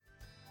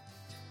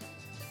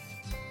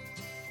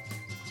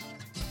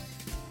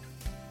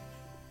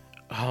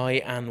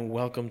Hi and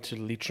welcome to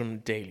Leitrim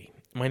Daily.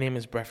 My name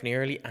is Breffney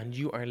Early and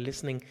you are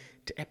listening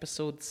to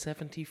episode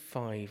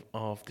 75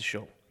 of the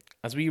show,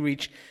 as we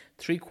reach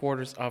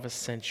 3/4 of a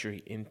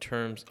century in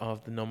terms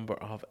of the number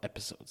of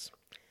episodes.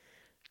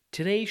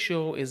 Today's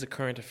show is a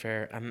current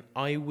affair and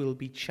I will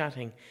be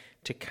chatting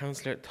to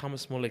Councillor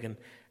Thomas Mulligan,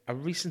 a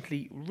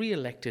recently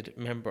re-elected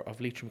member of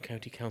Leitrim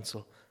County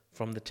Council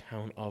from the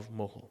town of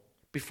Mohill.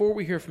 Before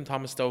we hear from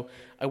Thomas though,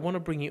 I want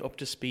to bring you up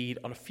to speed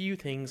on a few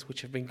things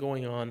which have been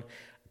going on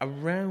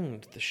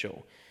around the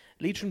show.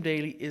 Leitrim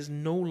Daily is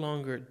no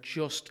longer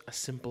just a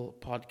simple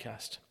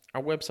podcast.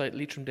 Our website,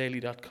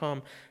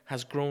 leitrimdaily.com,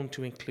 has grown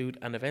to include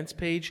an events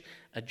page,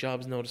 a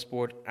jobs notice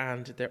board,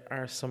 and there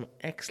are some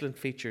excellent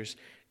features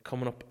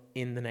coming up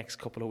in the next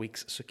couple of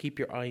weeks, so keep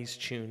your eyes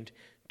tuned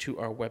to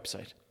our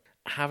website.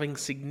 Having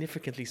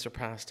significantly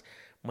surpassed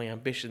my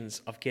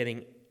ambitions of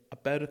getting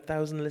about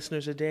 1,000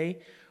 listeners a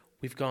day,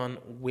 we've gone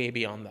way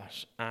beyond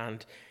that,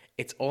 and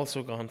it's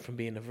also gone from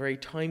being a very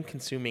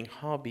time-consuming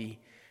hobby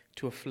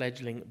to a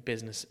fledgling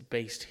business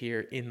based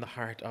here in the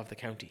heart of the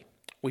county.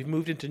 We've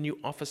moved into new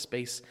office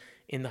space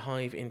in the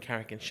Hive in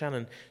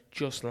Carrick-on-Shannon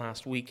just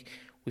last week.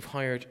 We've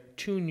hired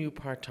 2 new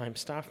part-time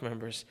staff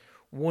members,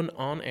 one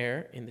on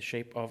air in the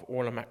shape of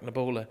Orla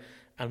McNabola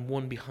and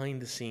one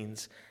behind the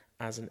scenes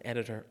as an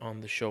editor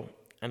on the show.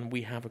 And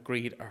we have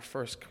agreed our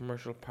first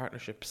commercial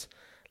partnerships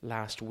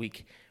last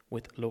week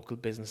with local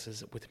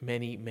businesses, with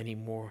many, many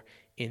more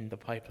in the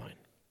pipeline.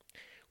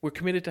 We're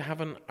committed to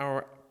having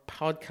our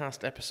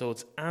podcast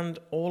episodes and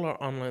all our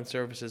online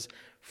services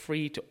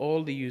free to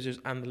all the users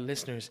and the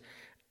listeners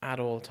at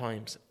all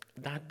times.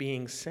 That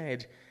being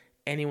said,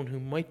 anyone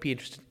who might be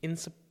interested in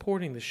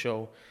supporting the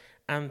show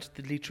and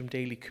the Leitrim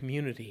Daily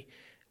community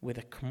with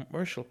a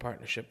commercial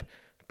partnership,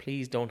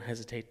 please don't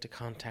hesitate to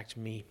contact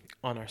me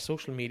on our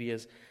social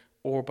medias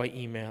or by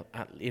email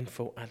at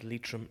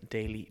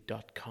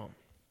info@leitrimdaily.com.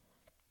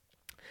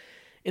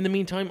 In the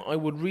meantime, I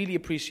would really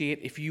appreciate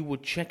if you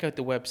would check out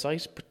the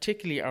website,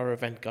 particularly our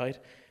event guide,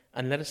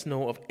 and let us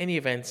know of any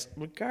events,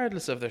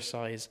 regardless of their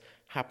size,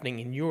 happening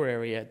in your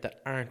area that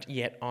aren't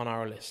yet on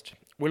our list.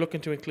 We're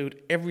looking to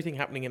include everything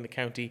happening in the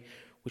county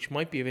which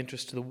might be of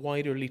interest to the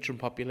wider Leitrim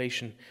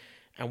population,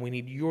 and we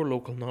need your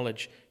local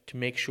knowledge to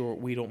make sure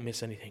we don't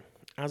miss anything.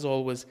 As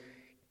always,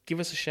 give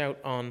us a shout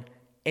on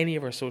any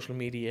of our social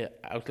media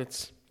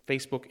outlets,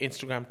 Facebook,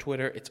 Instagram,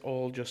 Twitter. It's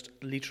all just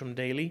Leitrim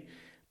Daily.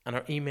 And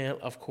our email,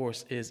 of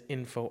course, is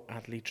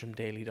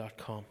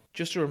info@leitrimdaily.com.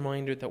 Just a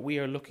reminder that we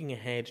are looking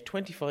ahead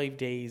 25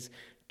 days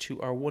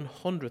to our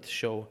 100th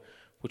show,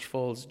 which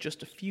falls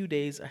just a few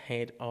days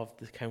ahead of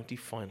the county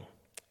final.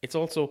 It's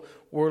also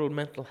World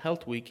Mental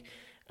Health Week,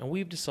 and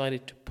we've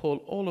decided to pull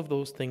all of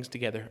those things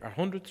together, our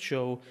 100th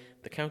show,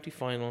 the county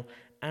final,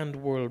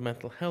 and World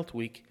Mental Health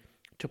Week,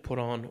 to put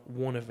on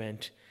one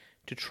event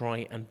to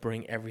try and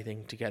bring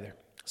everything together.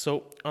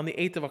 So on the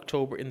 8th of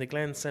October in the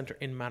Glen Centre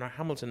in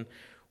Manorhamilton,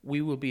 we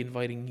will be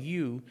inviting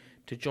you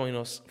to join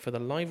us for the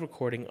live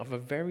recording of a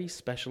very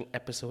special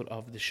episode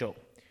of the show.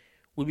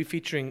 We'll be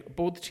featuring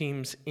both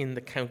teams in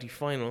the county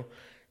final,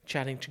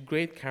 chatting to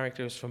great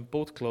characters from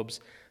both clubs,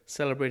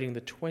 celebrating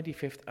the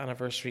 25th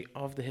anniversary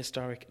of the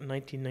historic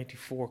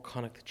 1994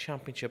 Connacht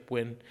Championship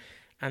win,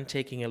 and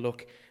taking a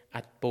look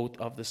at both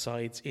of the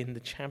sides in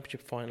the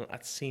championship final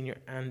at senior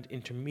and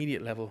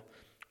intermediate level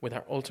with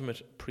our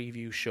ultimate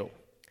preview show.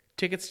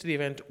 Tickets to the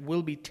event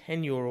will be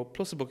 €10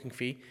 plus a booking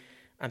fee,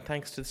 and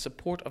thanks to the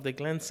support of the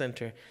Glen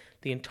Centre,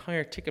 the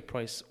entire ticket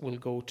price will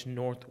go to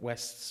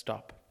Northwest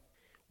Stop.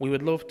 We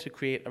would love to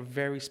create a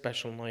very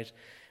special night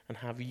and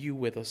have you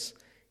with us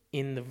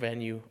in the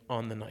venue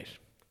on the night.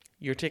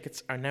 Your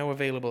tickets are now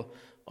available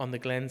on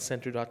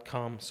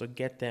theglencentre.com, so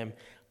get them.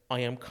 I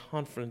am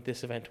confident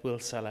this event will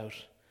sell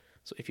out.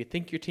 So if you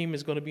think your team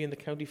is going to be in the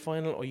county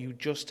final, or you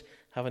just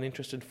have an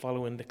interest in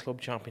following the club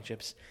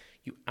championships,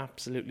 you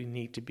absolutely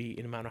need to be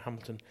in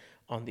Manorhamilton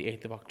on the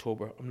 8th of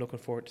October. I'm looking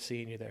forward to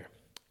seeing you there.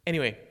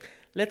 Anyway,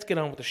 let's get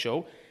on with the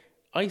show.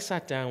 I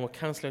sat down with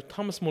Councillor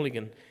Thomas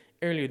Mulligan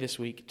earlier this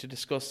week to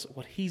discuss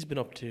what he's been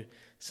up to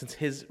since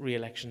his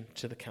re-election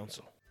to the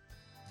council.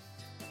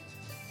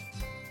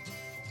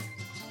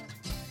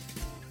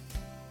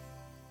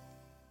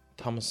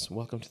 Thomas,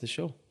 welcome to the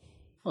show.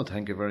 Well,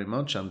 thank you very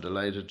much. I'm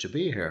delighted to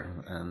be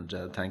here, and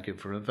thank you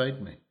for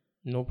inviting me.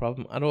 No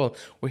problem at all.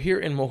 We're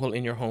here in Mohill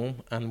in your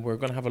home, and we're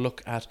going to have a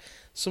look at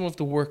some of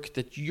the work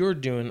that you're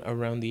doing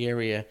around the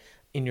area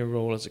in your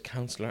role as a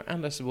councillor,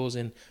 and I suppose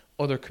in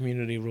other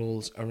community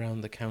roles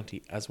around the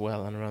county as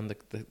well, and around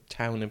the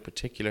town in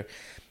particular.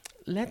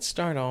 Let's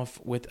start off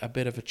with a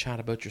bit of a chat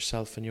about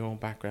yourself and your own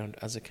background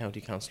as a county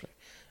councillor.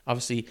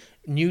 Obviously,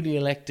 newly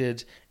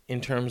elected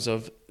in terms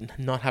of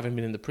not having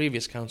been in the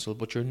previous council,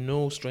 but you're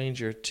no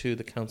stranger to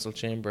the council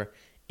chamber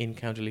in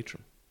County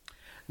Leitrim.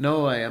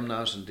 No, I am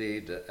not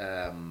indeed.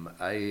 I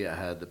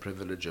had the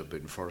privilege of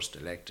being first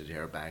elected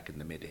here back in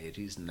the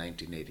mid-80s, in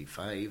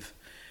 1985.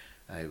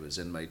 I was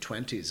in my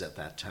 20s at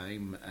that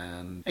time,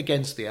 and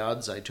against the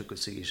odds I took a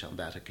seat on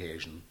that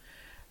occasion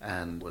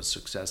and was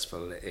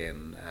successful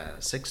in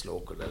 6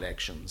 local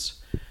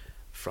elections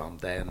from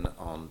then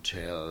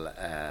until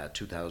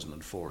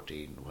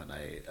 2014 when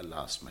I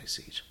lost my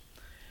seat.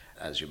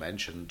 As you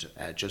mentioned,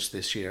 just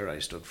this year I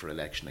stood for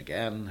election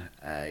again.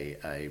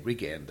 I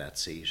regained that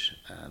seat,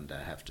 and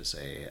I have to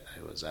say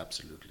I was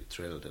absolutely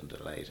thrilled and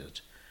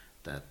delighted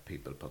that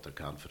people put their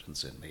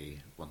confidence in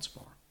me once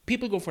more.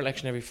 People go for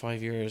election every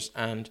 5 years,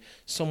 and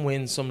some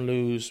win, some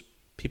lose.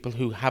 People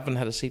who haven't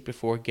had a seat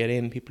before get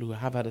in, people who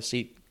have had a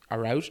seat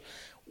are out.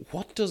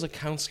 What does a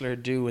councillor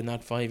do in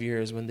that 5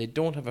 years when they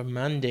don't have a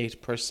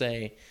mandate per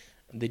se,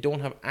 and they don't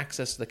have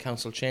access to the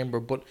council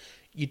chamber, but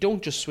you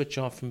don't just switch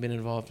off from being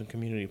involved in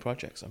community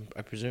projects,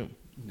 I presume?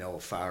 No,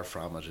 far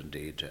from it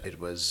indeed. It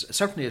was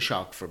certainly a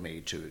shock for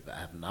me to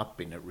have not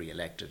been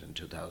re-elected in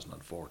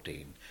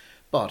 2014.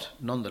 But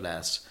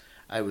nonetheless,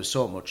 I was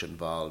so much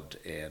involved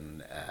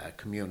in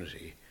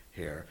community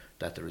here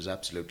that there is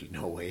absolutely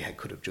no way I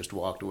could have just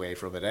walked away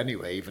from it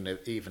anyway,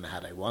 even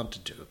had I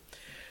wanted to.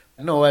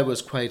 No, I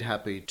was quite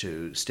happy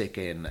to stick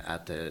in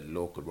at the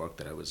local work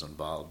that I was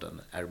involved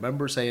in. I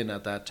remember saying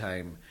at that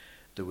time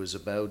there was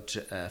about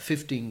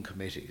 15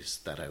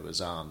 committees that I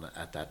was on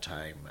at that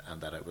time,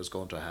 and that I was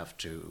going to have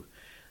to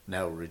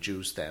now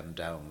reduce them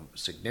down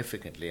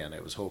significantly, and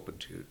I was hoping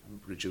to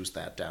reduce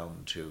that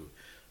down to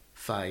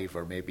 5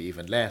 or maybe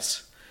even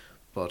less.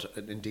 But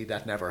indeed,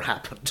 that never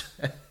happened.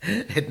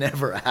 It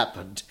never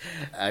happened.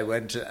 I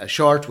went a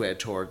short way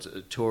towards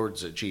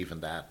achieving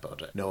that,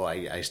 but no,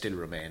 I still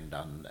remained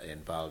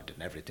involved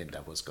in everything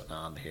that was going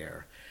on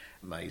here.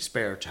 My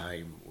spare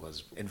time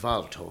was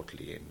involved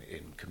totally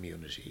in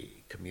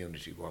community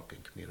work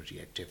and community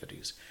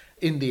activities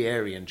in the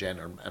area in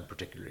general, and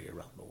particularly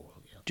around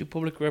Mohill. Yeah. Do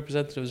public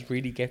representatives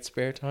really get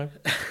spare time?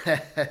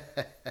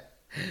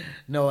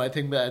 No, I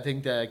think that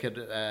I could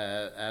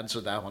answer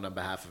that one on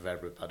behalf of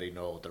everybody.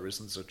 No, there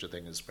isn't such a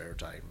thing as spare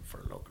time for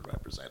local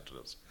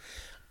representatives.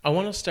 I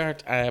want to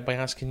start by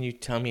asking you to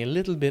tell me a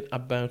little bit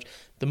about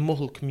the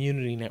Mohill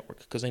Community Network,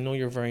 because I know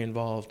you're very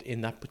involved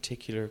in that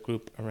particular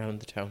group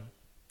around the town.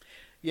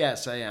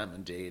 Yes, I am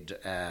indeed.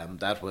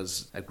 That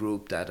was a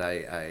group that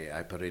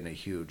I put in a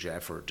huge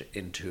effort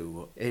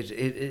into.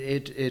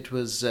 It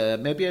was,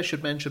 maybe I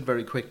should mention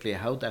very quickly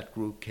how that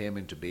group came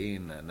into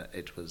being, and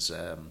it was,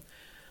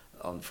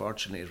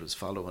 unfortunately, it was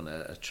following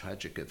a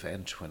tragic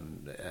event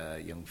when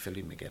young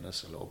Philly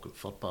McGuinness, a local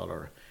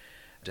footballer,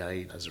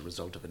 died as a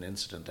result of an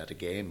incident at a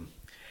game.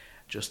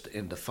 Just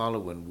in the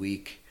following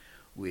week,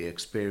 we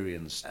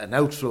experienced an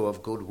outflow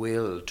of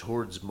goodwill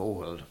towards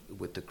Mohill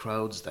with the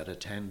crowds that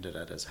attended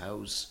at his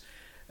house,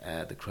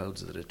 the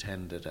crowds that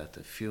attended at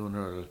the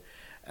funeral,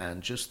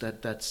 and just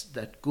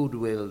that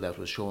goodwill that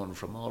was shown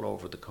from all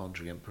over the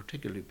country, and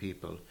particularly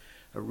people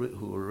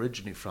who were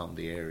originally from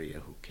the area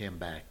who came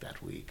back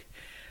that week.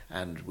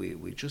 And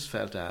we just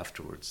felt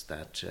afterwards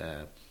that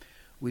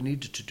we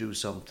needed to do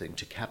something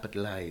to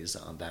capitalise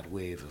on that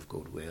wave of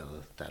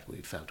goodwill that we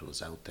felt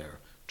was out there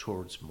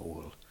towards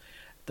Mohill.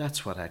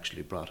 That's what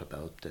actually brought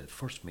about the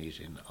first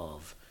meeting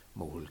of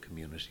Mohill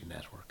Community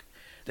Network.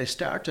 They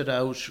started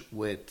out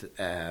with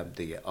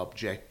the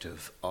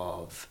objective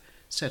of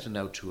setting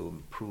out to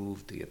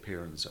improve the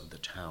appearance of the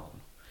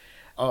town.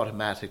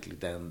 Automatically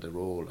then the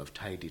role of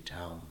tidy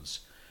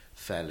towns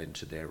fell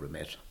into their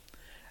remit.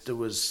 There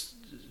was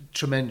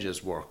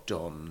tremendous work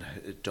done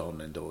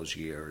in those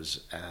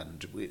years,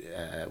 and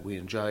we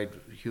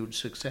enjoyed huge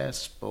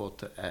success,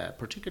 both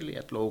particularly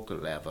at local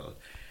level.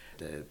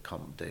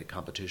 The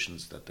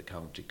competitions that the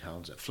county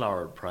council,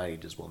 Flower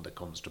Pride is one that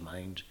comes to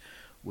mind.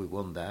 We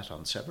won that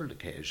on several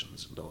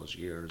occasions in those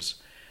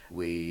years.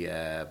 We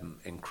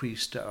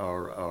increased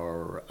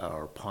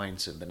our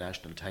points in the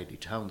National Tidy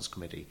Towns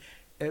Committee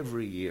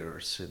every year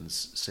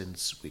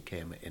since we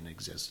came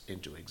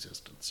into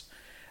existence,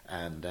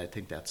 and I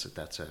think that's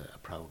a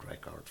proud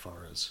record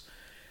for us.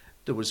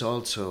 There was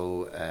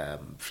also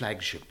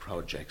flagship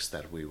projects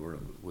that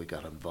we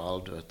got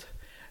involved with.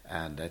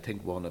 And I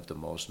think one of the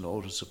most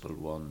noticeable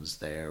ones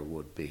there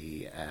would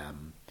be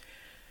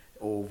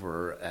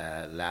over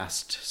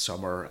last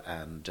summer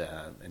and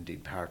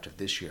indeed part of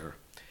this year.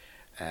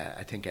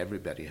 I think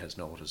everybody has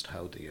noticed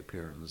how the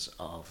appearance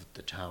of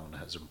the town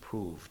has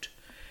improved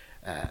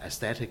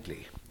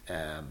aesthetically.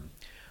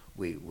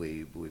 We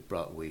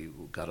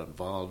got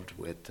involved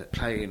with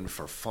applying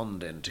for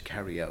funding to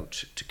carry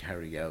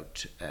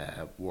out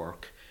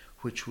work,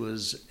 which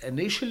was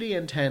initially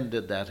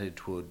intended that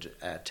it would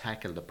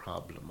tackle the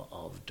problem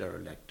of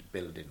derelict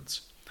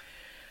buildings.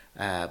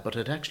 But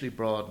it actually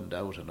broadened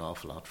out an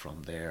awful lot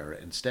from there.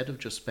 Instead of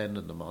just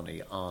spending the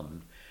money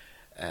on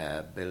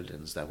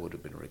buildings that would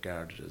have been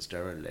regarded as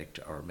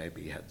derelict, or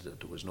maybe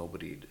there was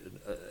nobody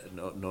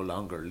no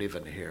longer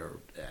living here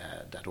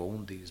that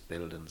owned these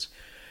buildings,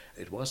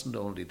 it wasn't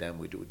only them.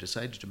 We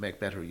decided to make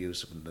better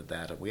use of them than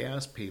that, and we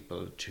asked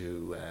people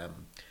to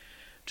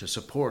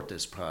support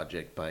this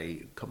project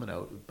by coming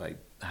out, by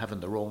having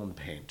their own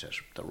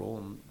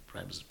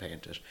premises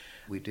painted.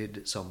 We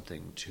did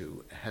something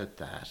to help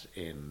that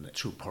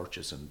through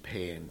purchasing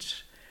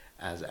paint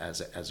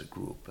as a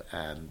group,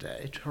 and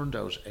it turned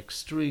out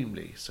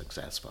extremely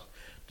successful.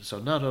 So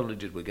not only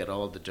did we get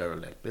all the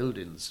derelict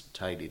buildings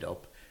tidied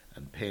up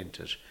and paint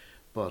it.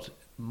 But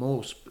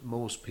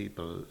most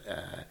people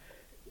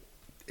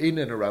in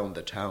and around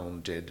the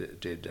town did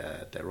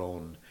their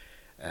own,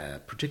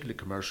 particularly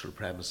commercial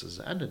premises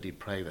and indeed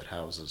private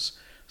houses.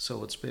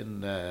 So it's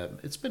been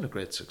a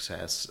great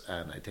success,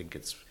 and I think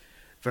it's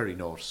very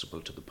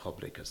noticeable to the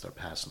public as they're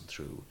passing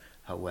through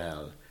how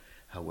well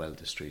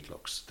the street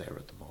looks there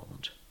at the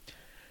moment.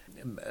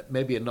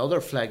 Maybe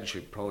another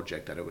flagship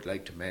project that I would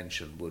like to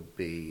mention would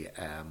be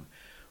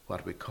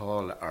what we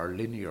call our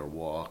linear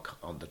walk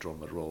on the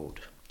Drummond Road.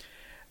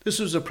 This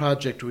was a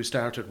project we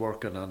started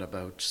working on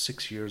about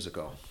 6 years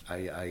ago.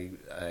 I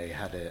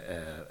had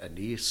a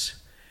niece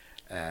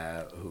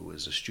who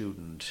was a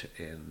student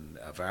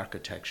of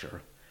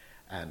architecture,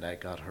 and I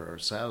got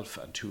herself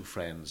and 2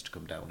 friends to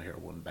come down here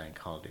one bank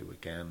holiday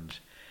weekend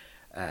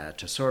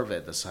to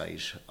survey the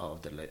site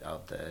of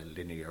the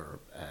linear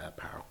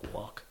park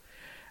walk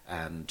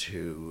and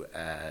to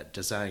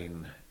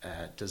design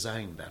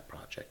that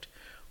project,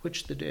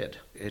 which they did.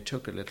 It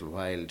took a little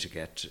while to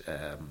get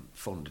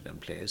funding in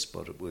place,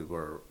 but we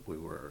were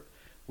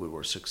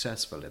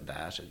successful in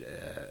that.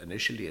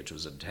 Initially, it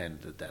was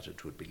intended that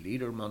it would be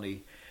leader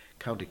money,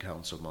 county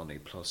council money,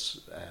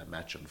 plus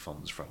matching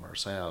funds from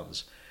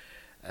ourselves.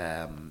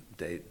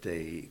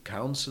 The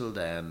council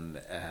then,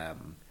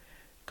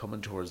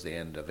 coming towards the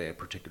end of a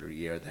particular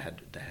year, they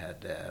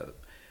had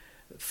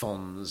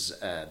funds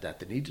that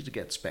they needed to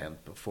get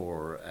spent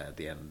before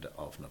the end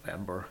of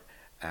November,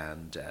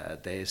 and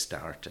they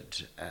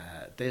started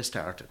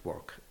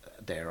work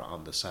there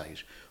on the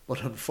site.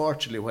 But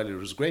unfortunately, while it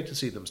was great to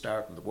see them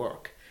starting the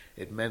work,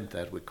 it meant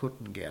that we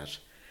couldn't get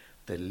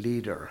the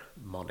leader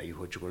money,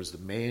 which was the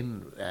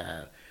main,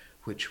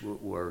 which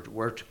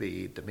were to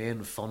be the main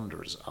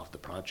funders of the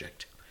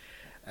project.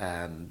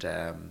 And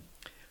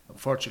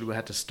unfortunately, we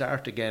had to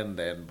start again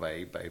then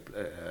by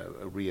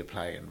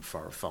reapplying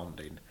for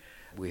funding.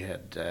 We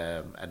had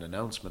an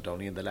announcement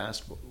only in the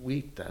last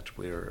week that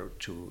we're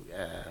to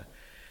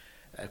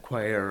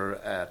acquire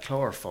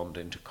Clore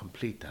funding to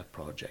complete that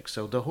project.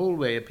 So the whole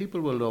way,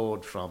 people will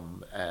load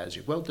from, as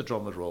you go out the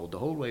Drummond Road, the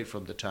whole way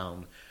from the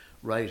town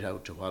right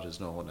out to what is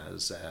known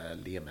as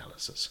Liam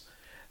Ellis's.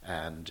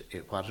 And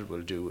what it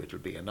will do, it'll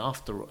be an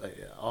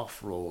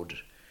off-road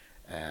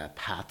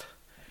path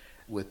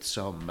with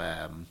some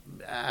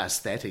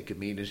aesthetic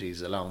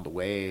amenities along the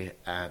way.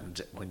 And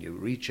when you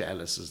reach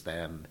Ellis's,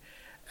 then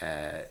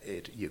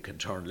you can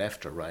turn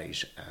left or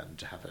right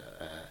and have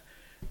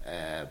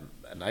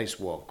a nice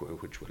walkway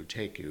which will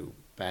take you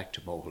back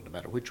to Mohill no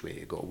matter which way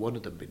you go. One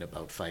of them being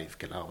about 5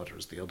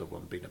 kilometres, the other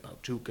one being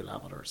about 2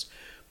 kilometres,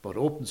 but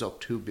opens up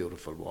 2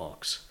 beautiful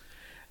walks,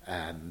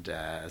 and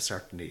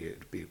certainly it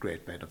would be a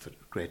great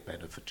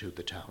benefit to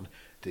the town.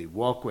 The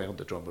walkway on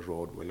the Drummond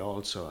Road will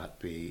also have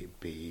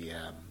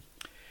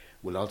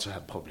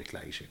public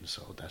lighting,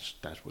 so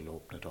that will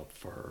open it up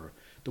for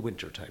the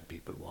wintertime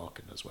people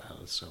walking as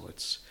well. So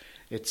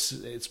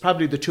it's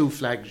probably the 2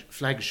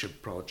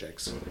 flagship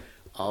projects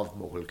of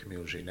Mohill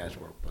Community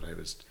Network, but I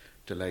was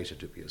delighted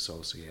to be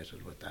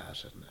associated with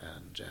that,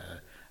 and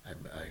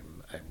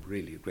I'm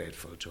really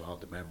grateful to all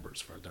the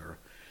members for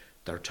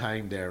their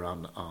time there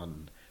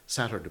on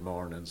Saturday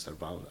mornings. They're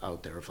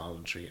out there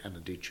voluntary, and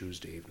indeed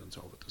Tuesday evenings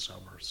over the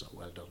summer. So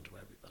well done to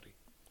everybody.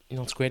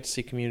 It's great to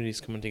see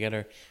communities coming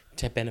together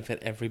to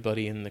benefit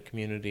everybody in the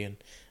community, and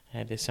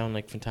they sound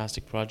like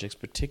fantastic projects,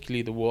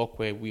 particularly the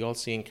walkway. We all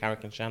see in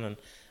Carrick and Shannon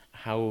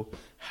how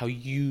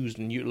used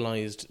and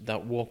utilised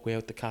that walkway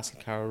out the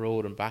Castlecarra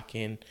Road and back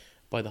in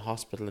by the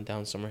hospital and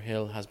down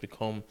Summerhill has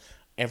become.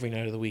 Every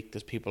night of the week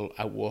there's people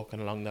out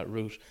walking along that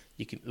route.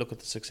 You can look at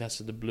the success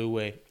of the Blue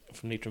Way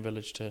from Leitrim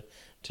Village to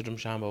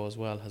Drumshanbo as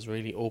well, has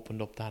really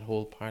opened up that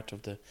whole part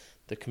of the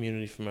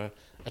community from a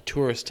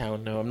tourist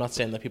town. Now, I'm not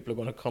saying that people are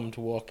going to come to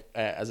walk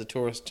as a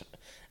tourist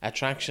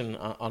attraction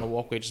on a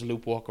walkway, just a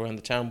loop walk around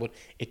the town, but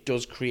it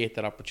does create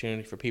that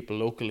opportunity for people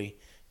locally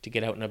to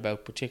get out and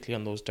about, particularly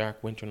on those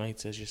dark winter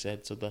nights, as you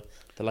said. So the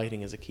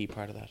lighting is a key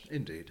part of that.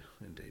 Indeed.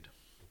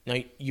 Now,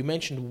 you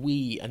mentioned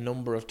we a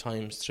number of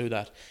times through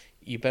that.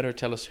 You better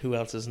tell us who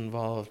else is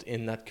involved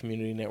in that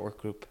community network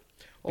group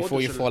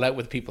before you fall out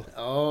with people.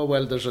 Oh,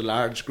 well, there's a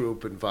large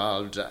group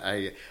involved.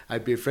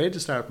 I'd be afraid to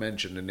start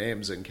mentioning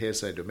names in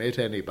case I'd omit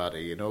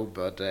anybody,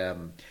 but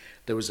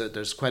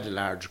there's quite a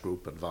large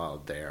group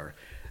involved there,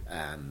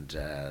 and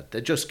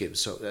they just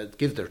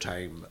give their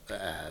time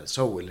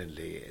so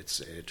willingly.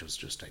 It was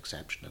just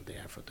exceptional, the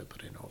effort they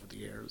put in over the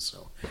years.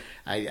 So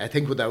I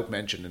think without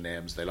mentioning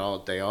names, they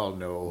all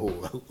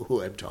know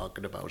who I'm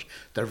talking about.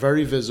 They're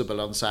very visible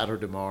on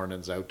Saturday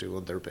mornings out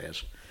doing their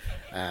bit,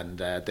 and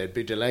they'd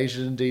be delighted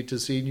indeed to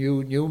see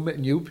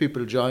new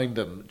people join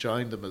them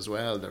as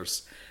well.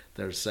 There's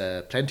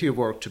plenty of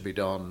work to be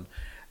done.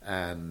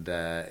 And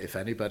if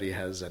anybody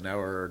has an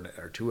hour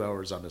or 2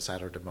 hours on a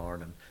Saturday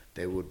morning,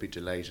 they would be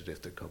delighted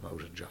if they come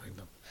out and join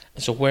them.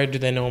 So where do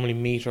they normally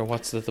meet, or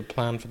what's the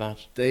plan for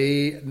that?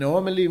 They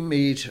normally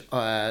meet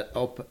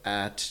up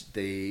at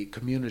the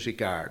community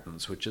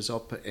gardens, which is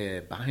up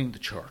behind the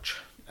church.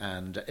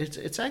 And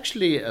it's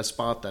actually a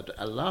spot that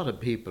a lot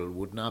of people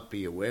would not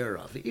be aware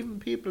of. Even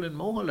people in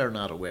Mohill are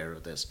not aware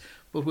of this.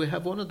 But we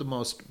have one of the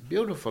most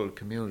beautiful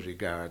community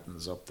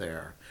gardens up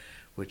there,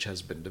 which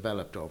has been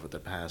developed over the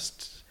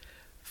past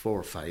 4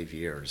 or 5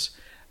 years.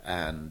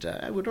 And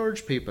I would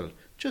urge people,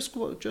 just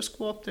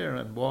go up there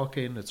and walk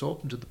in. It's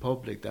open to the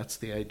public. That's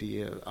the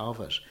idea of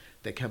it.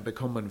 They can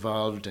become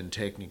involved in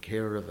taking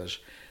care of it.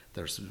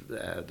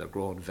 They're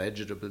growing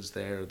vegetables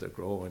there. They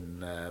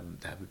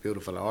have a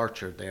beautiful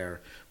orchard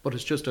there. But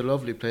it's just a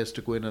lovely place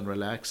to go in and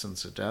relax and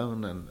sit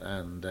down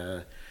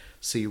and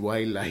see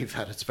wildlife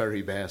at its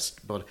very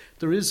best. But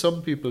there is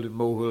some people in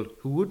Mohill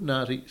who would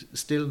not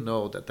still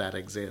know that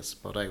exists.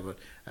 But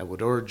I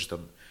would urge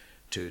them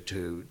to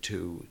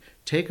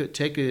take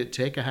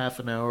a half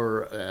an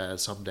hour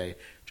someday.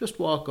 Just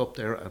walk up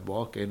there and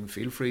walk in.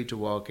 Feel free to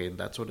walk in.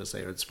 That's what I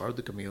say. It's for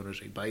the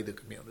community, by the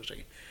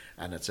community,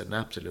 and it's an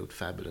absolute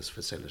fabulous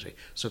facility.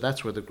 So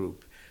that's where the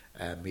group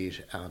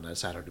meet on a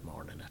Saturday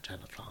morning at 10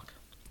 o'clock.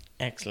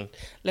 Excellent.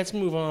 Let's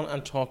move on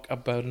and talk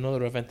about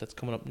another event that's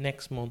coming up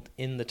next month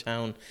in the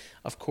town.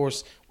 Of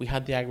course, we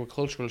had the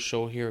agricultural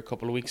show here a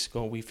couple of weeks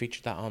ago. We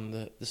featured that on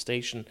the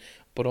station,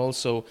 but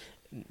also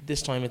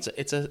this time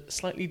it's a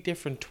slightly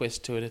different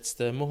twist to it. It's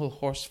the Mohill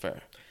Horse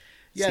Fair.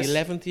 It's yes. The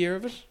 11th year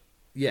of it?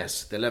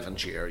 Yes, the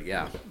 11th year,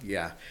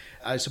 yeah.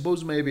 I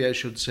suppose maybe I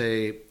should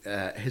say,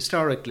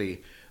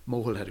 historically,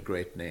 Mohill had a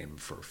great name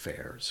for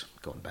fairs,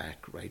 going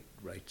back right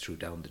through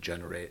down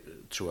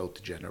throughout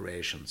the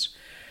generations.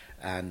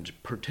 And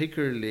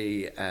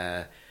particularly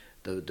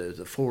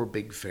the 4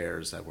 big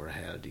fairs that were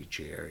held each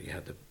year. You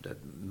had the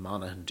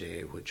Monaghan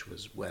Day, which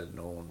was well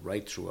known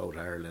right throughout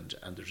Ireland,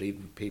 and there's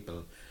even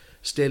people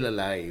still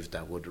alive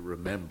that would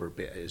remember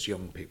as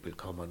young people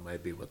coming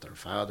maybe with their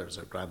fathers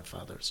or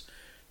grandfathers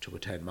to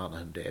attend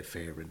Monaghan Day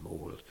Fair in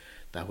Mohill.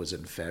 That was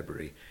in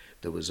February.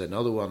 There was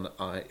another one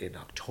in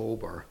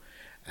October,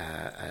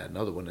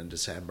 another one in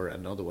December,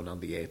 another one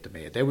on the 8th of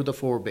May. They were the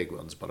 4 big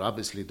ones, but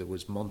obviously there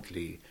was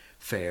monthly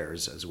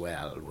fairs as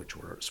well, which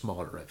were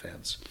smaller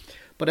events.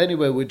 But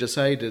anyway, we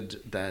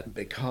decided that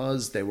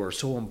because they were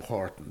so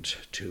important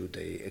to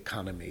the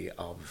economy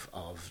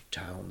of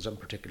towns, and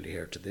particularly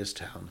here to this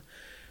town,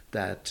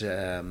 that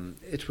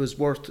it was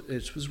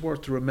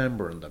worth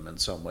remembering them in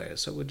some way.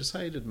 So we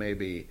decided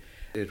maybe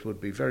it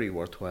would be very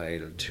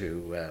worthwhile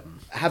to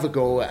have a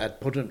go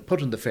at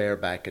putting the fair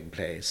back in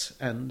place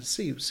and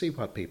see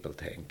what people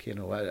think. You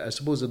know, I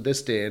suppose in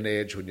this day and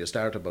age, when you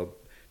start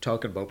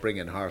talking about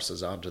bringing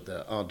horses onto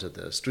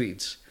the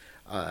streets,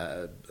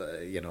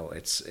 you know,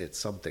 it's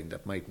something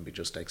that mightn't be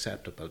just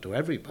acceptable to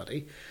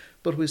everybody.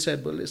 But we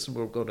said, well, listen,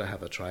 we're going to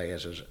have a try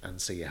at it and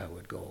see how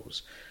it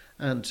goes,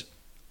 and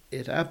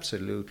it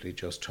absolutely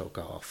just took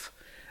off.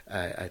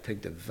 I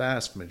think the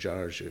vast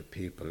majority of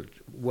people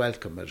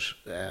welcome it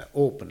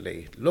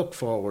openly, look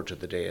forward to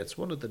the day. It's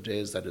one of the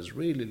days that is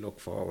really looked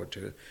forward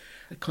to.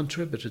 It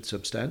contributed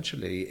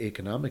substantially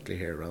economically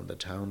here around the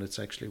town. It's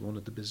actually one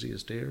of the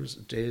busiest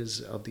days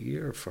of the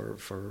year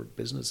for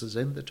businesses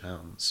in the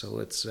town. So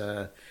it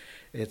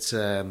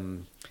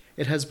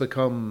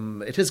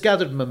has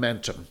gathered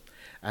momentum.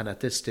 And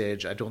at this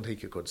stage, I don't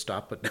think you could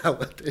stop it now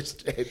at this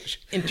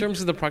stage. In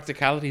terms of the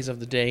practicalities of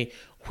the day,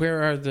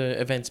 where are the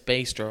events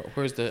based, or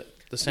where's the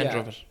centre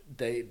of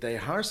it? The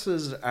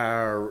horses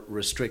are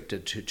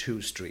restricted to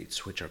 2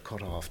 streets, which are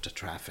cut off to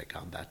traffic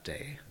on that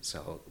day.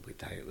 So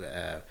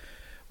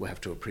we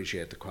have to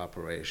appreciate the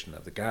cooperation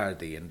of the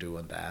Gardaí in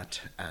doing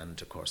that,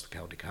 and of course the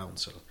County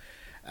Council.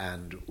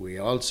 And we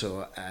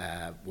also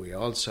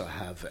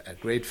have a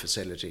great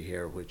facility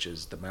here, which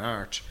is the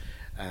Mart,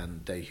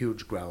 and the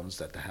huge grounds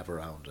that they have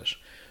around it.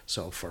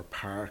 So for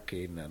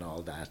parking and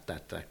all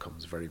that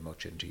comes very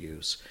much into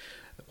use.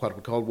 What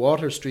we call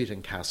Water Street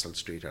and Castle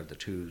Street are the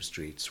 2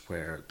 streets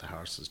where the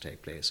horses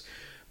take place.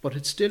 But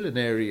it's still an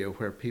area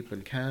where people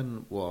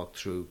can walk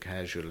through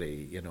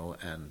casually, you know,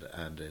 and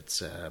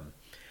it's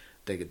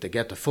they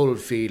get the full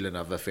feeling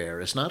of a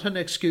fair. It's not an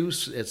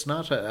excuse, it's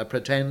not a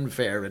pretend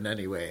fair in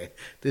any way.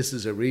 This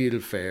is a real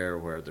fair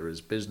where there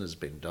is business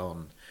being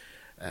done.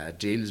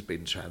 Deals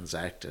being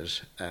transacted,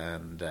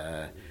 and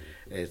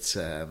it's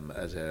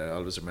as I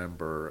always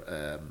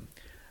remember,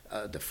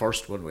 the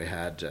first one we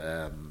had,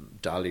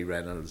 Dolly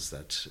Reynolds,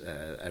 that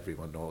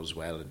everyone knows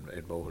well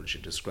in Mohill. She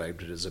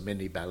described it as a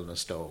mini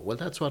Ballinasloe. Well,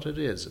 that's what it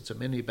is. It's a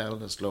mini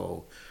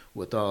Ballinasloe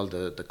with all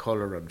the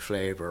colour and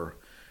flavour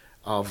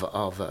of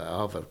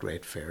a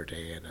great fair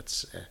day, and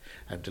it's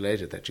I'm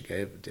delighted that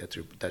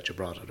you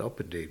brought it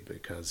up, indeed,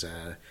 because.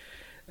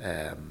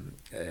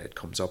 It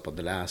comes up on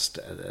the last,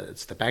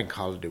 it's the bank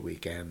holiday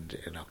weekend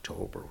in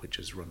October, which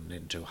is running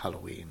into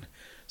Halloween.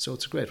 So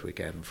it's a great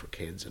weekend for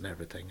kids and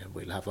everything, and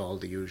we'll have all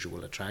the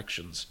usual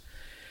attractions.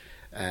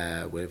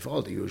 We have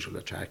all the usual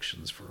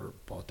attractions for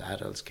both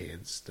adults,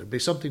 kids. There'll be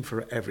something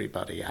for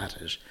everybody at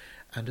it,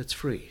 and it's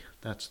free.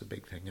 That's the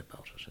big thing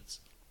about it.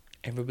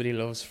 Everybody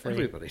loves free.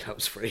 Everybody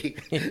loves free.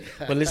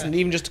 Well, listen,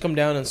 even just to come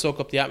down and soak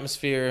up the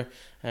atmosphere,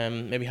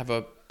 maybe have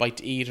a bite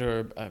to eat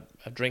or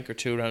a drink or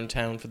two around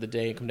town for the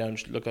day, come down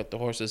and look at the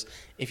horses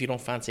if you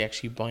don't fancy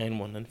actually buying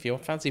one. And if you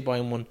don't fancy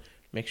buying one,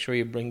 make sure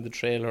you bring the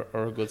trailer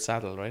or a good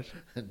saddle, right?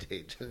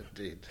 Indeed.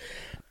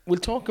 We'll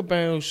talk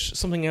about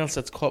something else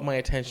that's caught my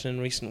attention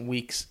in recent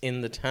weeks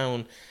in the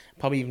town,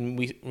 probably even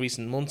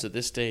recent months at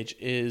this stage,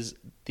 is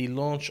the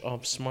launch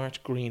of Smart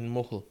Green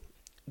Mull.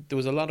 There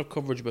was a lot of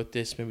coverage about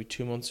this maybe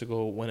 2 months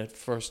ago when it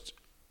first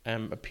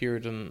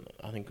appeared, and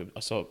I think I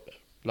saw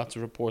lots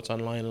of reports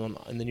online and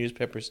in the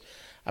newspapers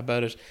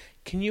about it.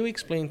 Can you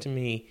explain to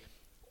me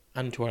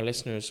and to our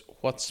listeners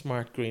what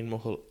Smart Green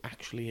Mull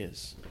actually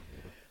is?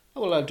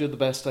 Well, I'll do the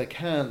best I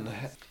can.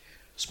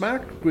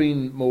 Smart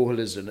Green Mull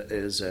is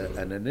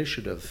an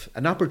initiative.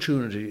 An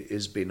opportunity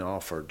is being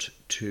offered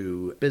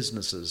to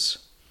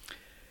businesses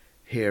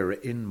here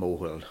in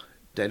Mohill.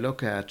 They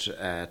look at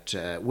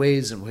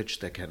ways in which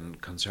they can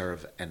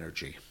conserve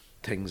energy.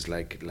 Things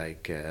like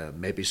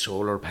maybe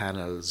solar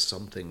panels,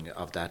 something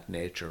of that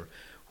nature,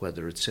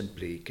 whether it's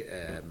simply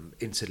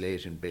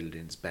insulating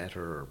buildings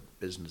better or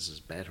businesses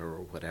better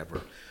or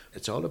whatever.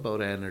 It's all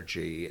about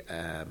energy,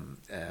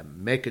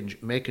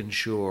 making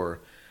sure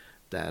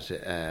that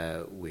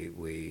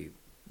we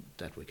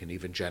can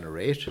even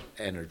generate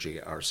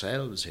energy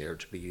ourselves here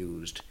to be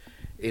used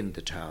in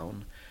the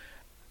town,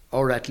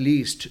 or at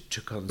least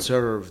to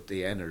conserve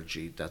the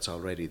energy that's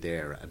already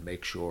there and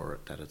make sure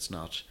that it's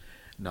not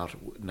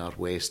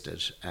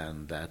wasted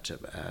and that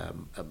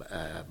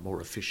a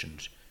more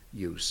efficient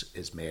use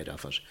is made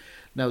of it.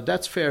 Now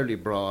that's fairly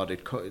broad.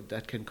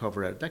 That can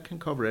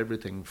cover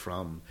everything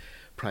from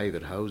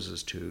private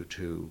houses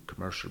to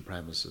commercial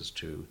premises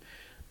to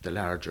the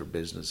larger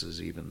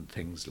businesses, even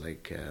things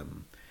like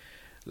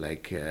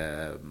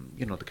the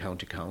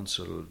county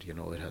council.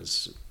 It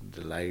has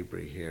the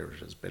library here. It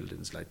has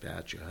buildings like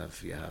that. You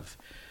have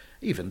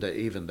even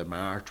the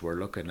mart. We're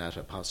looking at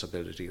a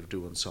possibility of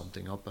doing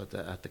something up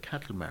at the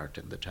cattle mart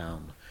in the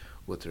town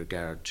with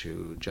regard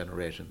to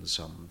generating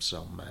some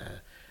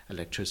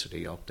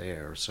electricity up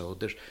there. So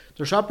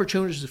there's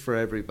opportunities for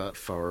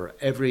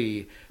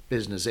every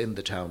business in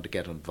the town to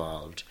get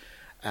involved,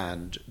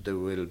 and there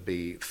will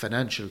be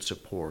financial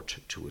support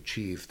to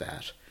achieve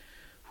that,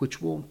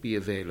 which won't be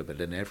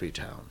available in every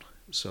town.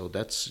 So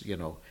that's,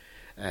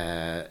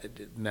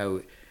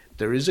 now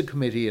there is a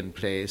committee in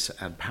place,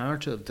 and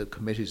part of the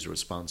committee's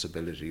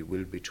responsibility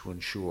will be to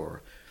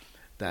ensure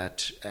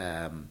that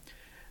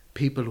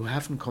people who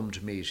haven't come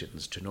to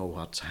meetings to know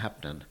what's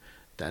happening,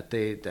 that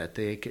they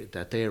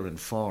are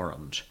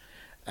informed,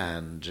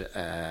 and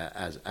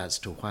as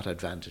to what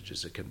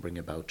advantages it can bring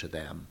about to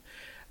them.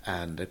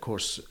 And of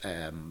course,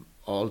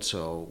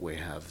 also we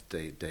have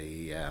the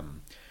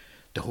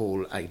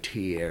whole IT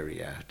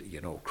area,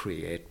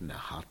 creating a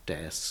hot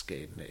desk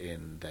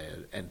in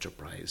the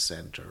enterprise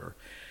centre.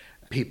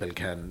 People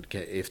can,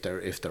 if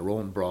their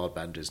own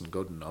broadband isn't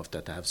good enough,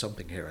 that they have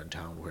something here in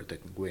town where they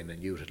can go in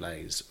and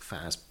utilise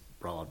fast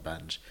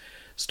broadband,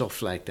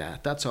 stuff like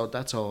that. That's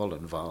all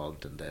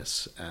involved in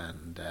this,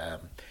 and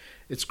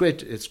it's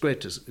great. It's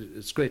great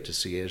to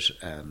see it,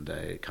 and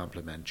I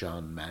compliment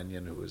John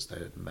Mannion, who is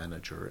the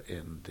manager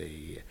in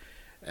the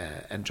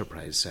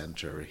enterprise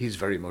centre. He's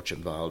very much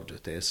involved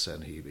with this,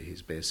 and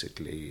he's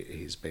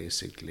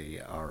basically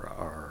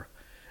our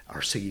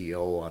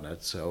CEO on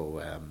it.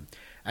 So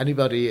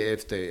anybody,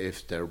 if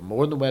they're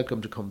more than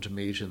welcome to come to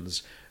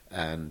meetings,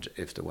 and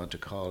if they want to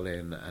call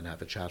in and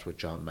have a chat with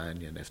John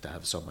Mannion, if they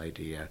have some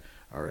idea,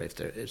 or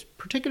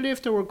particularly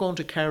if they were going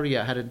to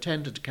had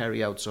intended to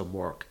carry out some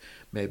work,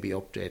 maybe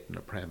updating a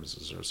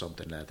premises or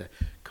something like that,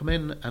 come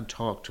in and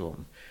talk to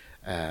them,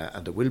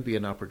 and there will be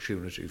an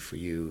opportunity for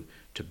you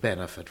to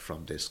benefit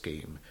from this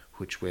scheme,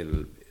 which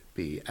will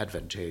be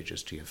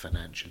advantageous to you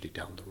financially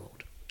down the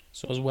road.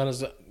 So as well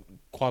as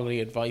quality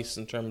advice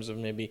in terms of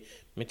maybe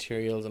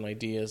materials and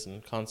ideas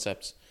and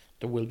concepts,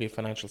 there will be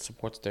financial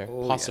support there,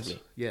 possibly.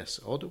 Yes.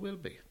 Oh, there will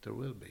be,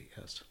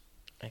 yes.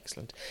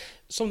 Excellent.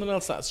 Something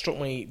else that struck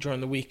me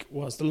during the week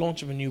was the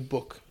launch of a new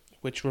book,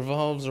 which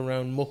revolves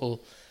around Mohill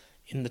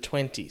in the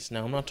 20s.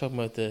 Now, I'm not talking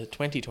about the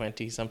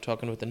 2020s, I'm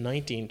talking about the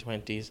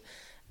 1920s,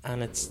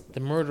 and it's The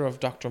Murder of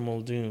Dr.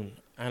 Muldoon.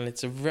 And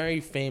it's a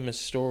very famous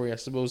story. I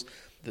suppose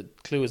the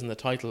clue is in the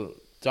title.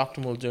 Dr.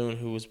 Muldoon,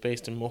 who was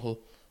based in Mohill,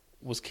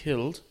 was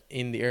killed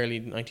in the early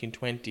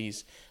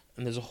 1920s,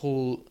 and there's a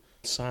whole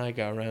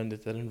saga around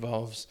it that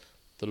involves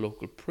the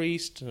local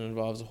priest and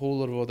involves a whole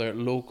lot of other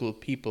local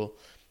people.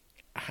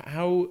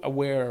 How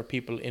aware are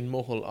people in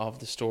Mohill of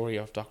the story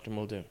of Dr.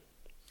 Muldoon?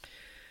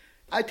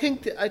 I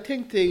think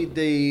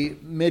the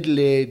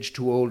middle-aged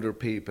to older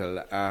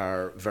people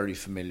are very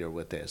familiar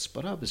with this,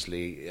 but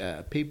obviously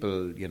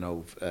people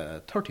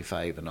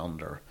 35 and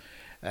under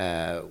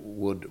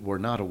were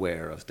not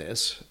aware of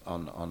this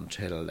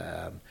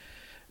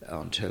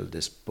until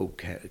this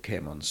book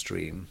came on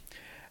stream.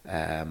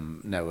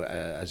 Now,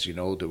 as you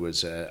know, there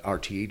was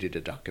RTE did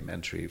a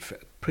documentary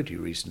pretty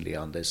recently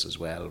on this as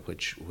well,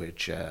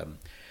 which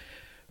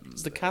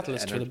It's the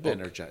catalyst for the book.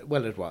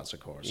 Well, it was, of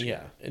course.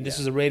 Yeah. And this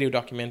is a radio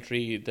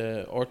documentary.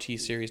 The RT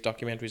series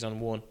documentaries on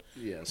One.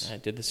 Yes.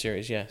 Did the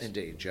series, yes.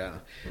 Indeed, yeah.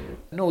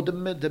 No, the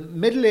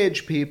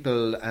middle-aged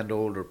people and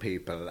older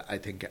people, I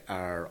think,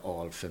 are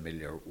all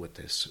familiar with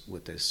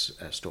this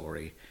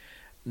story.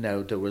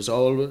 Now, there was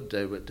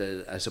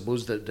I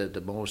suppose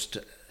the most,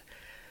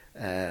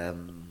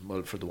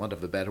 well, for the want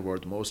of a better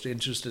word, the most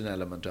interesting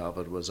element of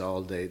it was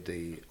all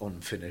the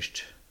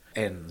unfinished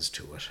ends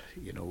to it.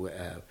 You know,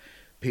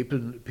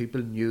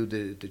 people knew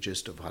the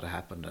gist of what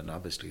happened, and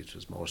obviously it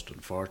was most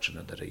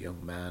unfortunate that a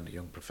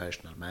young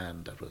professional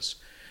man that was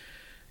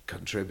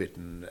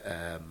contributing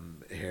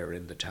here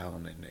in the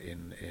town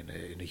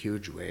in a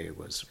huge way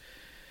was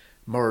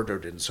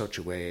murdered in such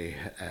a way.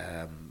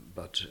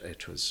 But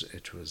it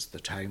was the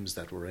times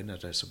that were in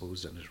it, I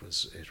suppose, and it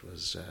was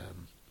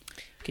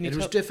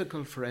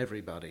difficult for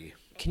everybody.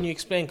 Can you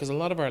explain, because a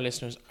lot of our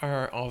listeners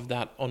are of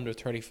that under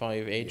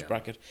 35 age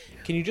bracket.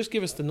 Can you just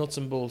give us the nuts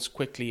and bolts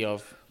quickly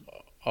of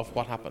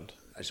what happened?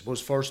 I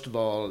suppose first of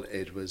all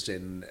it was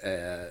in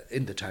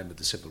the time of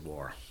the Civil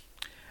War,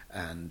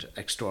 and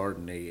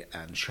extraordinary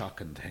and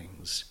shocking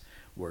things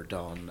were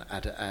done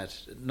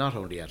at not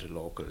only at a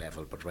local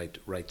level but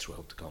right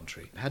throughout the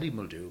country. Paddy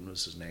Muldoon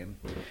was his name.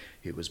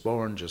 He was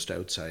born just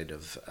outside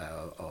of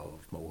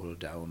Mohill,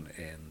 down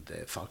in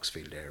the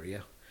Foxfield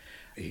area.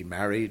 He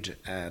married,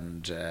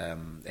 and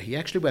he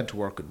actually went to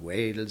work in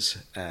Wales,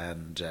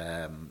 and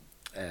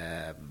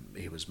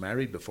he was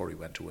married before he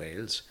went to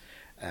Wales,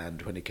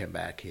 and when he came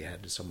back he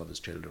had some of his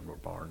children were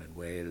born in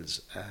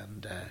Wales,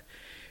 and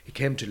he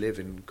came to live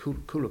in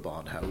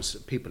Coolabon House.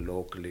 People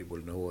locally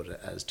will know it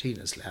as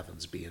Tina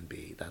Slavin's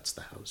B&B. That's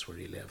the house where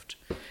he lived.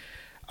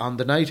 On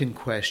the night in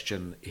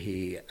question,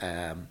 he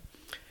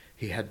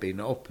had been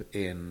up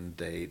in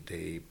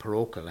the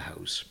parochial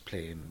house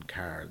playing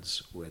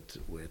cards with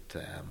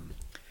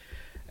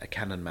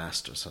Canon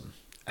Masterson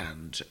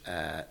and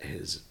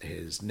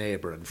his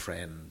neighbour and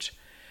friend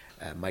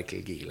Michael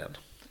Geelan.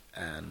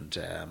 And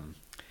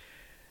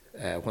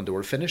when they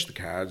were finished the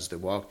cards, they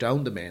walked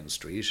down the main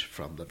street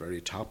from the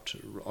very top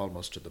to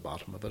almost to the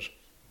bottom of it,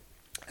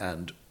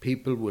 and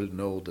people will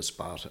know the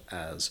spot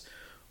as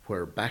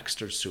where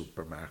Baxter's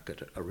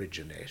supermarket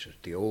originated,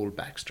 the old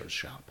Baxter's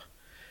shop.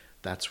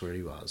 That's where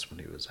he was when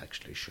he was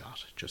actually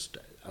shot, just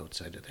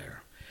outside of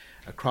there.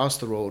 Across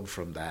the road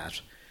from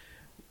that,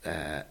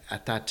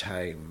 at that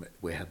time,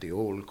 we had the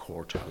old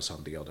courthouse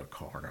on the other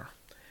corner,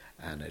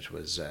 and it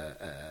was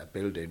a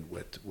building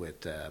with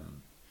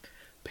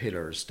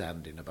pillars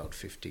standing about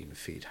 15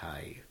 feet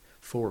high,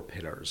 4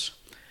 pillars,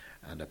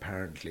 and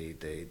apparently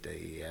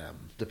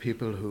the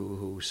people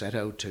who set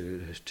out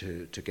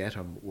to get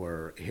him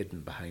were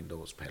hidden behind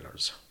those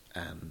pillars,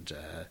 and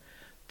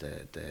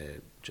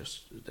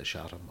they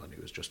shot him when he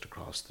was just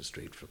across the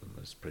street from them.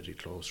 It was pretty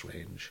close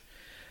range,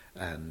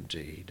 and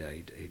he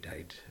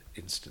died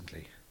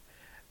instantly.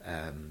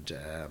 And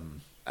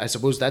I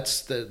suppose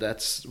that's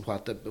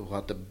what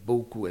the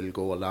book will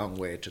go a long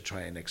way to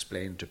try and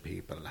explain to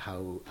people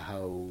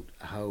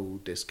how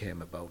this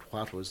came about,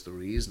 what was the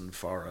reason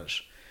for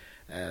it.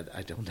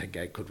 I don't think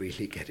I could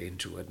really get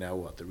into it now,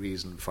 what the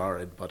reason for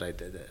it, but I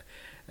did.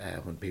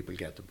 When people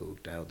get the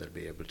book now, they'll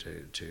be able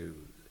to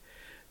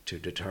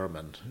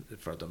determine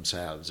for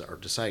themselves or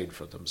decide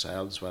for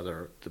themselves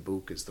whether the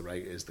book is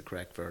the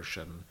correct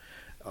version,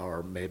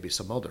 or maybe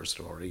some other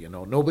story. You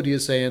know, nobody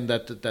is saying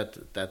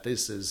that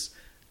this is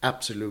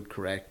absolute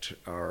correct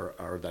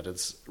or that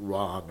it's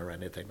wrong or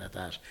anything like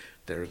that.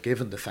 They're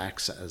given the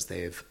facts as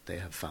they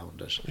have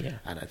found it,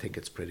 and I think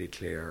it's pretty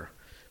clear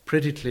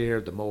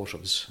the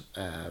motives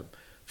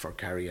for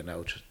carrying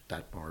out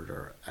that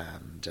murder,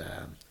 and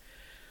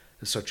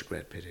it's such a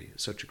great pity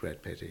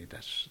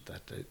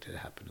that it did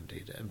happen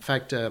indeed. In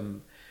fact,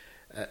 I'm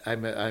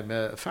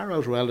a far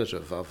out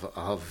relative of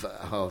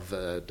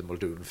the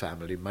Muldoon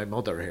family. My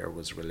mother here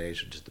was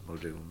related to the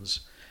Muldoons,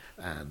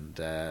 and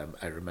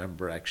I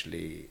remember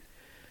actually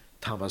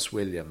Thomas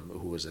William,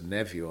 who was a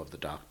nephew of the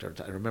doctor.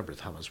 I remember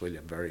Thomas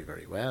William very,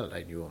 very well.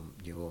 I knew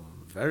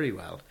him very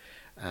well,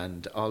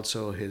 and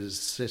also his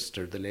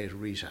sister, the late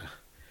Rita,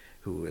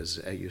 who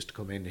used to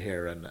come in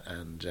here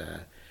and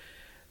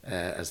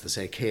as they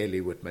say,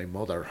 Kaylee with my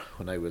mother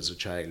when I was a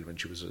child, when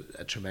she was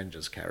a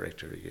tremendous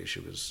character. She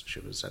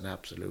was an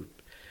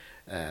absolute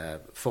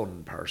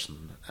fun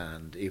person,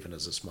 and even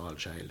as a small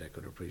child I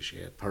could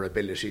appreciate her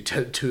ability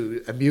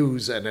to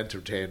amuse and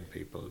entertain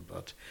people.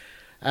 But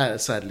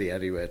sadly,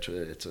 anyway,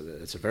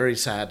 it's a very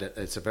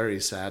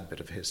sad bit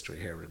of history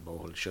here in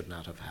Mohill. It should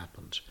not have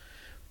happened,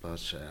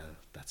 but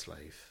that's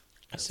life.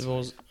 I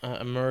suppose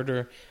a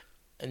murder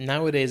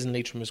nowadays in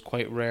Leitrim is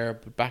quite rare,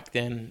 but back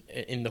then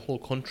in the whole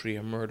country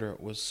a murder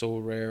was so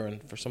rare,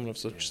 and for someone of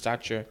such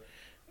stature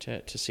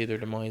to see their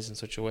demise in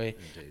such a way.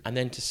 Indeed. And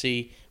then to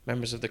see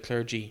members of the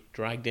clergy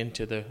dragged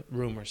into the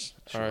rumours.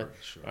 Sure.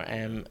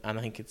 And I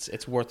think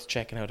it's worth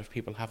checking out if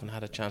people haven't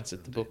had a chance. The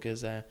book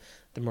is The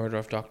Murder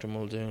of Dr.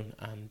 Muldoon,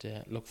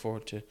 and look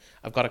forward to...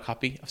 I've got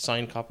a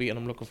signed copy, and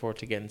I'm looking forward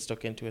to getting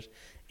stuck into it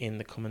in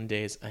the coming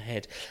days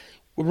ahead.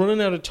 We're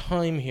running out of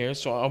time here,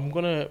 so I'm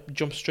going to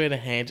jump straight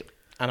ahead,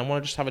 and I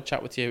want to just have a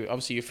chat with you.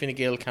 Obviously, you're Fine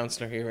Gael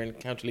councillor here in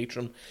County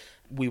Leitrim.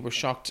 We were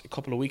shocked a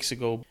couple of weeks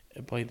ago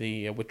by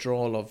the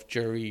withdrawal of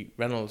Jerry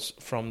Reynolds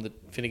from the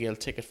Fine Gael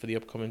ticket for the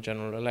upcoming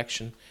general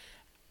election.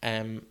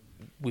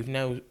 We've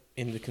now,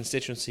 in the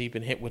constituency,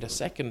 been hit with a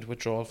second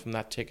withdrawal from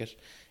that ticket,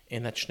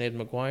 in that Sinead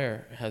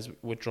Maguire has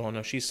withdrawn.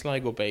 Now, she's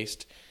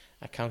Sligo-based,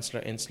 a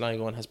councillor in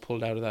Sligo, and has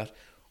pulled out of that.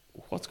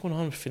 What's going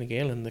on with Fine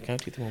Gael in the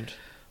county at the moment?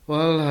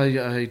 Well,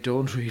 I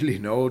don't really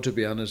know, to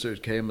be honest.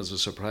 It came as a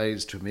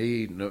surprise to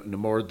me, no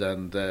more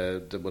than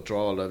the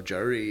withdrawal of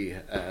Jerry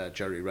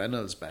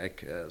Reynolds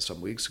back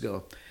some weeks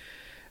ago.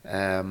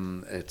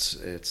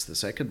 It's the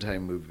second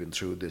time we've been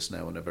through this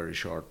now in a very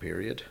short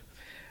period.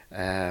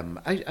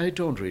 I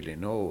don't really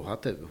know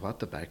what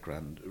the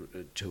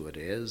background to it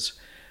is.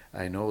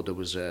 I know there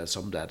was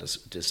some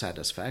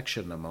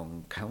dissatisfaction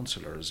among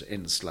councillors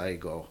in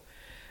Sligo.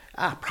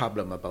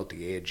 Problem about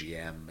the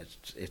AGM.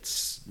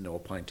 It's no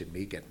point in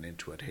me getting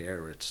into it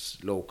here. It's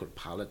local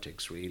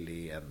politics,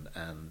 really, and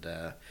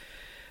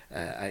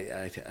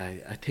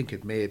I think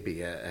it may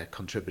be a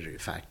contributory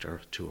factor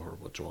to her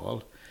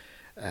withdrawal.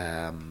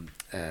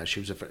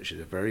 She's a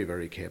very,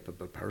 very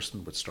capable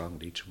person with strong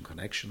Leitrim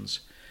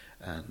connections,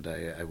 and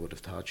I would have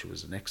thought she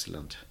was an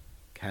excellent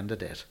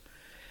candidate.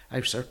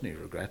 I certainly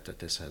regret that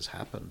this has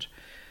happened.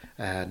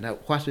 Now,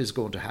 what is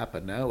going to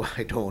happen now,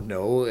 I don't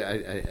know.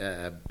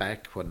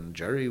 Back when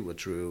Jerry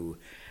withdrew,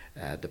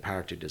 the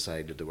party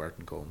decided they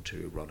weren't going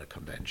to run a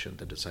convention.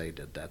 They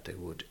decided that they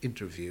would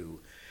interview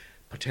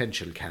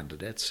potential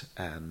candidates,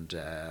 and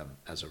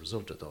as a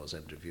result of those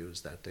interviews,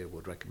 that they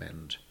would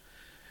recommend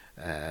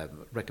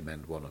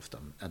one of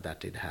them, and that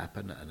did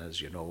happen. And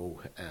as you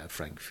know,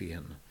 Frank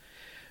Feehan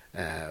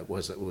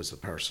was the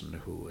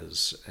person who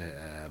is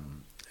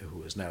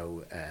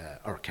now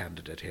our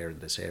candidate here in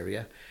this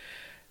area.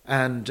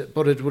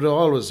 But it would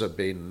always have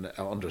been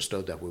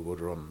understood that we would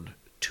run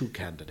two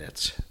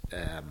candidates.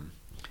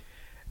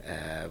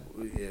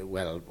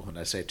 Well, when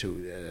I say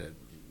two,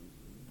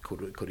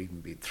 could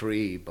even be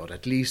three, but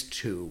at least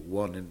two.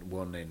 One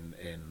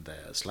in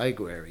the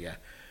Sligo area,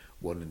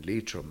 one in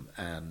Leitrim,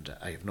 and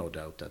I have no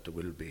doubt that there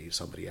will be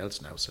somebody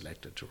else now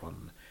selected to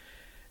run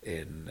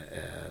in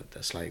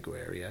the Sligo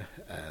area.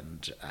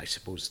 And I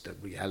suppose the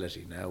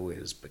reality now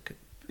is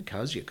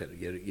because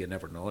you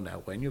never know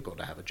now when you're going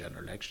to have a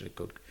general election.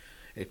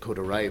 It could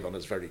arrive on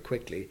us very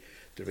quickly.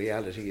 The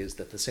reality is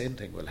that the same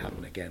thing will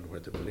happen again, where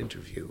they will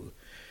interview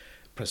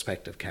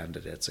prospective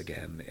candidates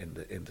again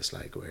in the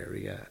Sligo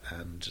area,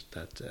 and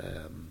that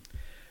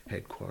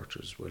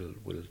headquarters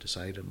will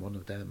decide on one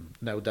of them.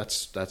 Now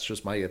that's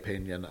just my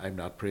opinion. I'm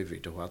not privy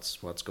to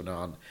what's going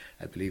on.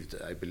 I believe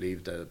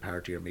the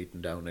party are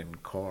meeting down in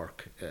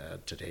Cork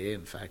today,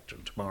 in fact,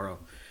 and tomorrow.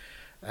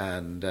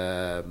 And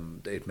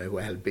it may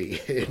well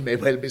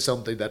be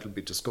something that will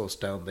be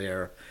discussed down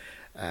there,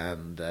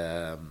 and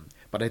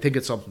but I think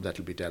it's something that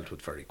will be dealt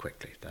with very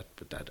quickly. That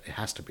it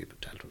has to be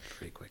dealt with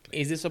very quickly.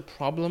 Is this a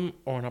problem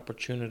or an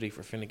opportunity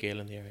for Fine Gael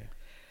in the area?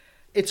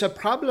 It's a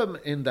problem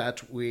in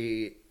that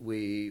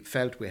we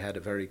felt we had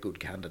a very good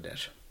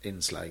candidate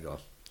in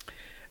Sligo.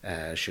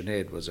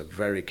 Sinead was a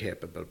very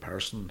capable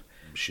person.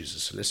 She's a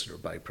solicitor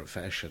by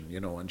profession,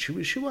 and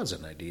she was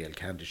an ideal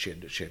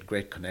candidate. She had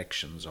great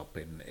connections up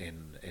in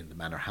the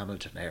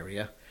Manorhamilton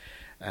area,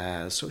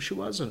 so she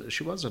was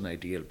an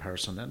ideal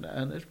person,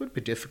 and it would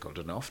be difficult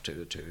enough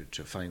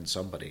to find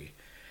somebody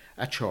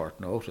at short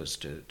notice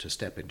to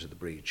step into the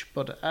breach.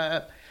 But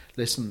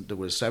listen, there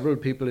were several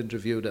people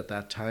interviewed at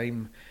that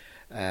time.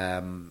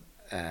 I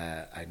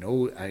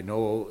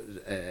know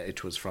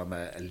it was from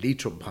a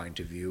Leitrim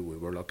point of view. We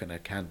were looking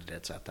at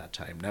candidates at that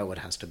time. Now it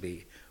has to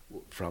be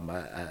from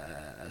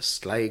a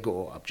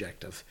Sligo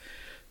objective.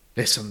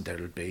 Listen,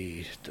 there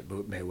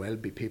may well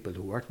be people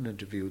who weren't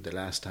interviewed the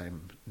last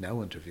time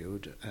now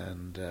interviewed,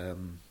 and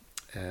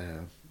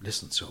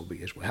listen, so be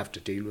it. We have to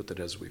deal with it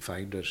as we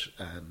find it,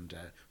 and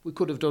we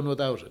could have done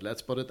without it,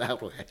 let's put it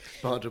that way,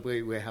 but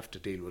we have to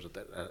deal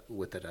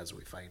with it as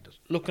we find it.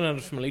 Looking at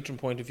it from a Leitrim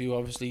point of view,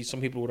 obviously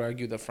some people would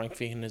argue that Frank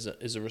Feehan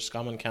is a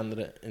Roscommon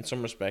candidate in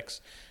some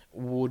respects.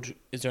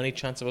 Is there any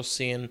chance of us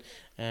seeing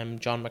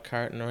John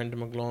McCartan or Enda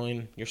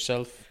McGloin,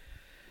 yourself,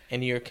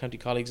 any of your county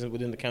colleagues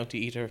within the county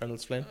eater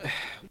Reynolds Flynn?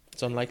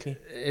 It's unlikely?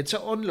 It's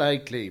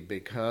unlikely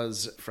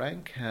because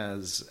Frank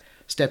has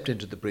stepped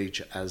into the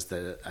breach as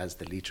the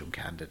Leitrim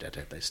candidate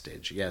at this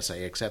stage. Yes, I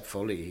accept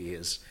fully he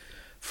is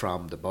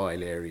from the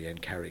Boyle area in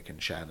Carrick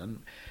and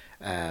Shannon.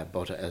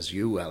 But as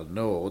you well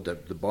know, the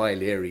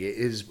Boyle area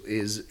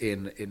is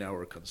in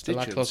our constituency.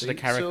 A lot closer to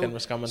Carrick than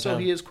Roscommon So Town.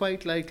 he is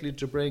quite likely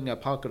to bring a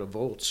pocket of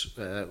votes.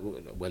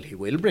 Well, he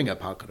will bring a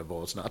pocket of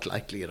votes, not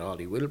likely at all.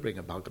 He will bring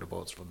a pocket of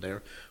votes from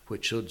there,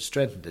 which should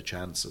strengthen the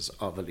chances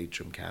of a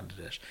Leitrim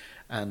candidate.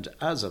 And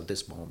as of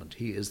this moment,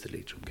 he is the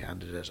Leitrim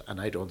candidate,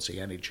 and I don't see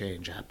any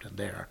change happening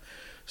there.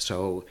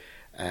 So,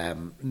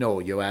 no,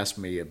 you asked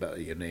me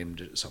about, you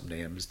named some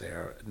names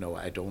there. No,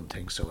 I don't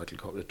think so. I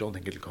don't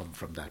think it'll come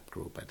from that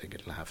group. I think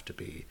it'll have to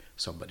be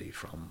somebody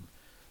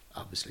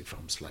obviously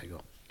from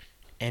Sligo.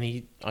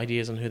 Any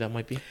ideas on who that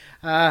might be?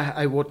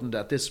 I wouldn't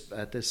at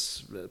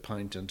this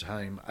point in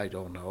time. I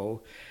don't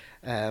know.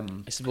 I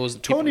suppose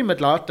Tony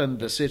McLaughlin,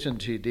 the sitting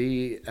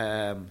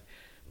TD.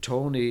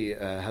 Tony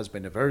has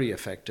been a very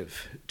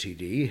effective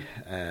TD.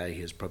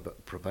 He has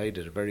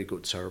provided a very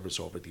good service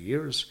over the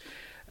years.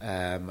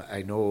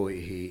 I know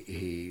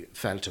he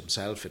felt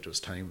himself it was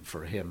time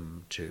for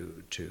him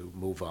to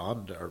move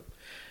on or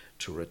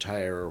to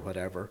retire or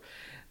whatever.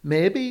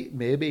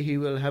 Maybe he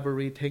will have a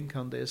rethink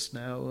on this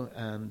now,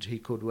 and he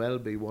could well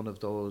be one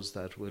of those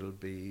that will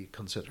be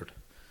considered.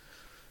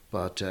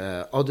 But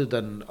other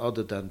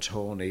than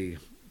Tony,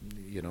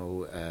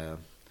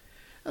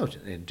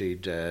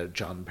 indeed,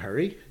 John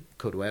Perry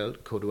could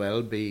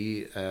well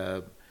be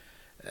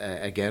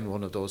again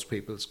one of those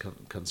people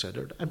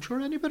considered. I'm sure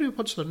anybody who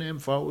puts their name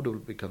forward will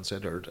be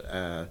considered.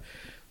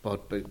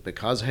 But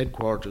because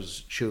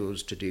headquarters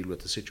choose to deal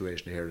with the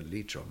situation here in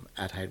Leitrim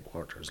at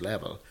headquarters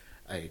level,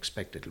 I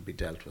expect it'll be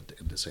dealt with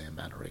in the same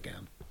manner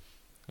again.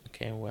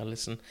 Okay, well,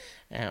 listen,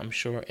 I'm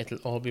sure it'll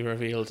all be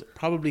revealed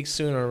probably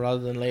sooner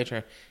rather than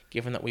later,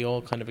 given that we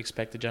all kind of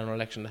expect the general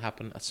election to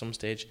happen at some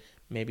stage,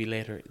 maybe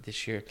later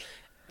this year.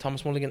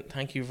 Thomas Mulligan,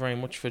 thank you very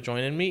much for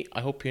joining me.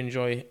 I hope you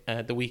enjoy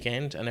the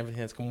weekend and everything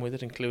that's come with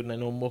it, including I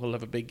know Mull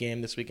have a big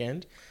game this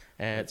weekend.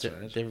 That's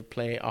right. They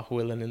play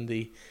Aughwillan in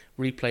the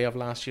replay of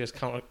last year's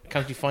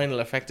county final,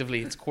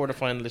 effectively. It's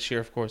quarter-final this year,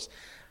 of course.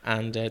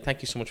 And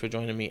thank you so much for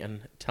joining me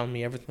and telling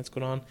me everything that's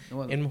going on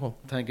in Mull.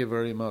 Thank you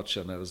very much,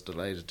 and I was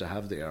delighted to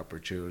have the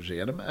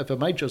opportunity. And if I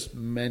might just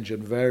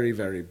mention very,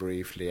 very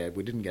briefly,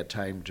 we didn't get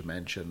time to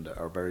mention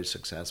our very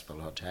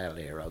successful hotel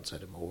here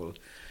outside of Mull,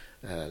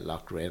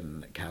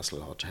 Lochrin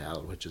Castle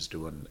Hotel, which is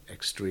doing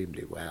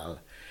extremely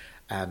well.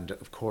 And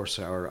of course,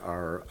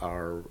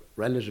 our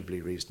relatively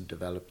recent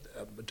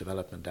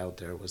development out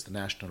there was the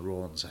National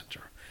Rowing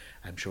Centre.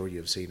 I'm sure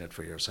you've seen it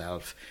for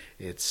yourself.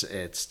 It's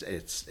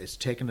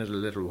taken it a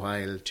little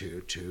while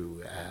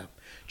to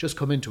just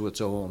come into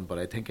its own, but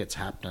I think it's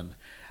happening.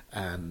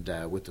 And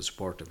with the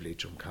support of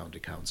Leitrim County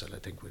Council, I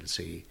think we'll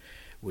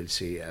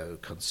see a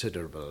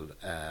considerable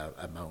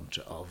amount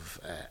of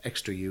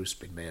extra use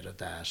being made of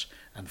that,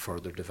 and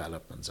further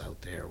developments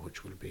out there,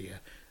 which will be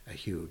a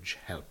huge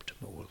help to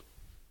Mull.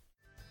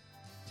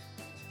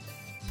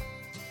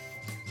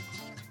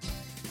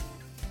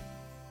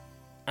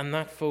 And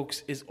that,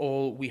 folks, is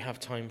all we have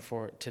time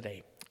for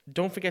today.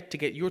 Don't forget to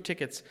get your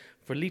tickets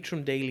for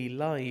Leitrim Daily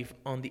live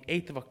on the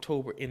 8th of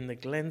October in the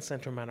Glen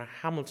Centre Manor,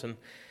 Hamilton.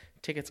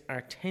 Tickets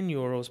are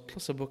 €10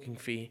 plus a booking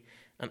fee,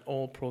 and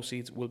all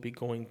proceeds will be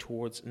going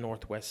towards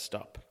Northwest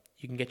Stop.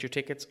 You can get your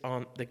tickets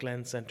on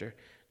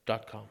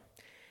theglencentre.com.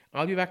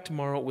 I'll be back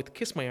tomorrow with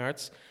Kiss My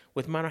Arts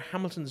with Manor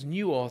Hamilton's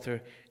new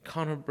author,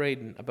 Conor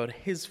Braden, about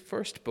his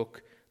first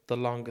book, The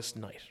Longest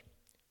Night.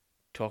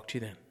 Talk to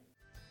you then.